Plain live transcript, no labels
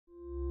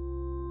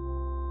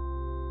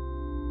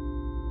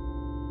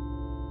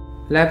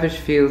Lavish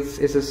Fields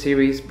is a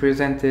series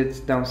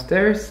presented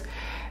downstairs.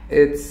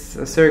 It's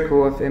a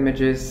circle of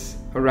images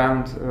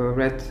around a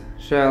red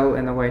shell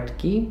and a white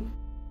key.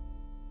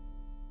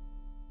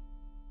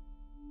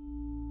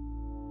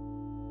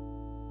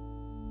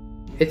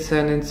 It's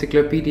an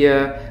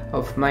encyclopedia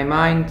of my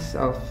mind,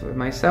 of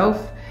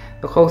myself.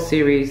 The whole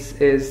series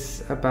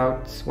is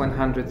about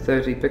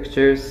 130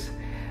 pictures.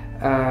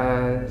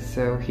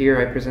 So here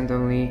I present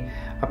only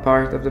a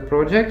part of the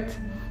project.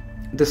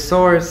 The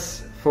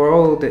source for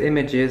all the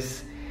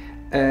images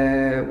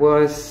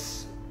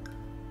was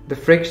the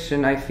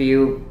friction I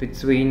feel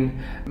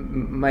between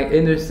my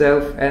inner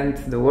self and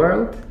the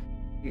world.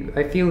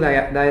 I feel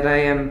that I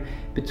am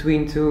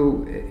between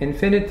two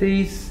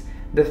infinities.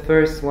 The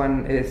first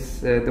one is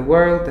the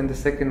world, and the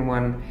second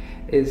one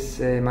is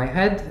my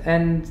head,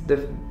 and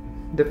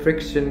the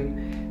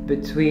friction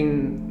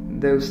between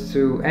those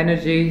two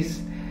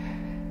energies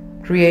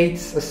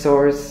creates a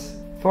source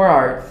for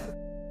art.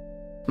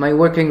 My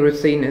working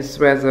routine is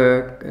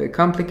rather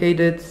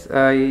complicated.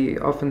 I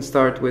often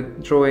start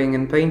with drawing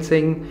and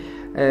painting,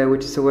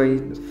 which is a way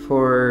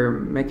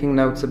for making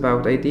notes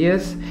about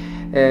ideas.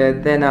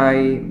 Then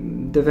I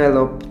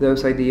develop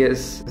those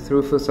ideas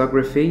through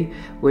photography,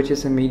 which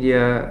is a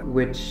media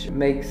which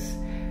makes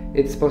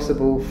it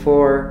possible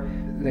for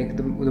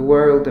the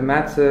world, the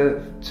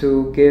matter,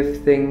 to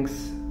give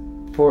things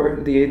for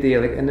the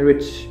idea,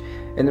 enrich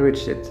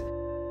it.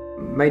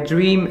 My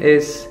dream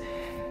is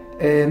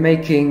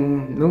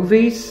making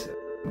movies.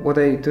 What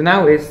I do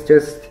now is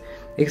just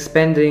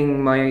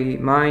expanding my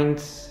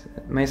mind,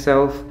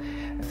 myself,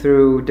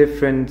 through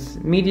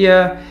different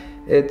media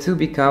to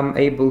become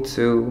able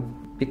to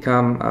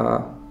become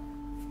a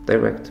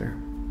director.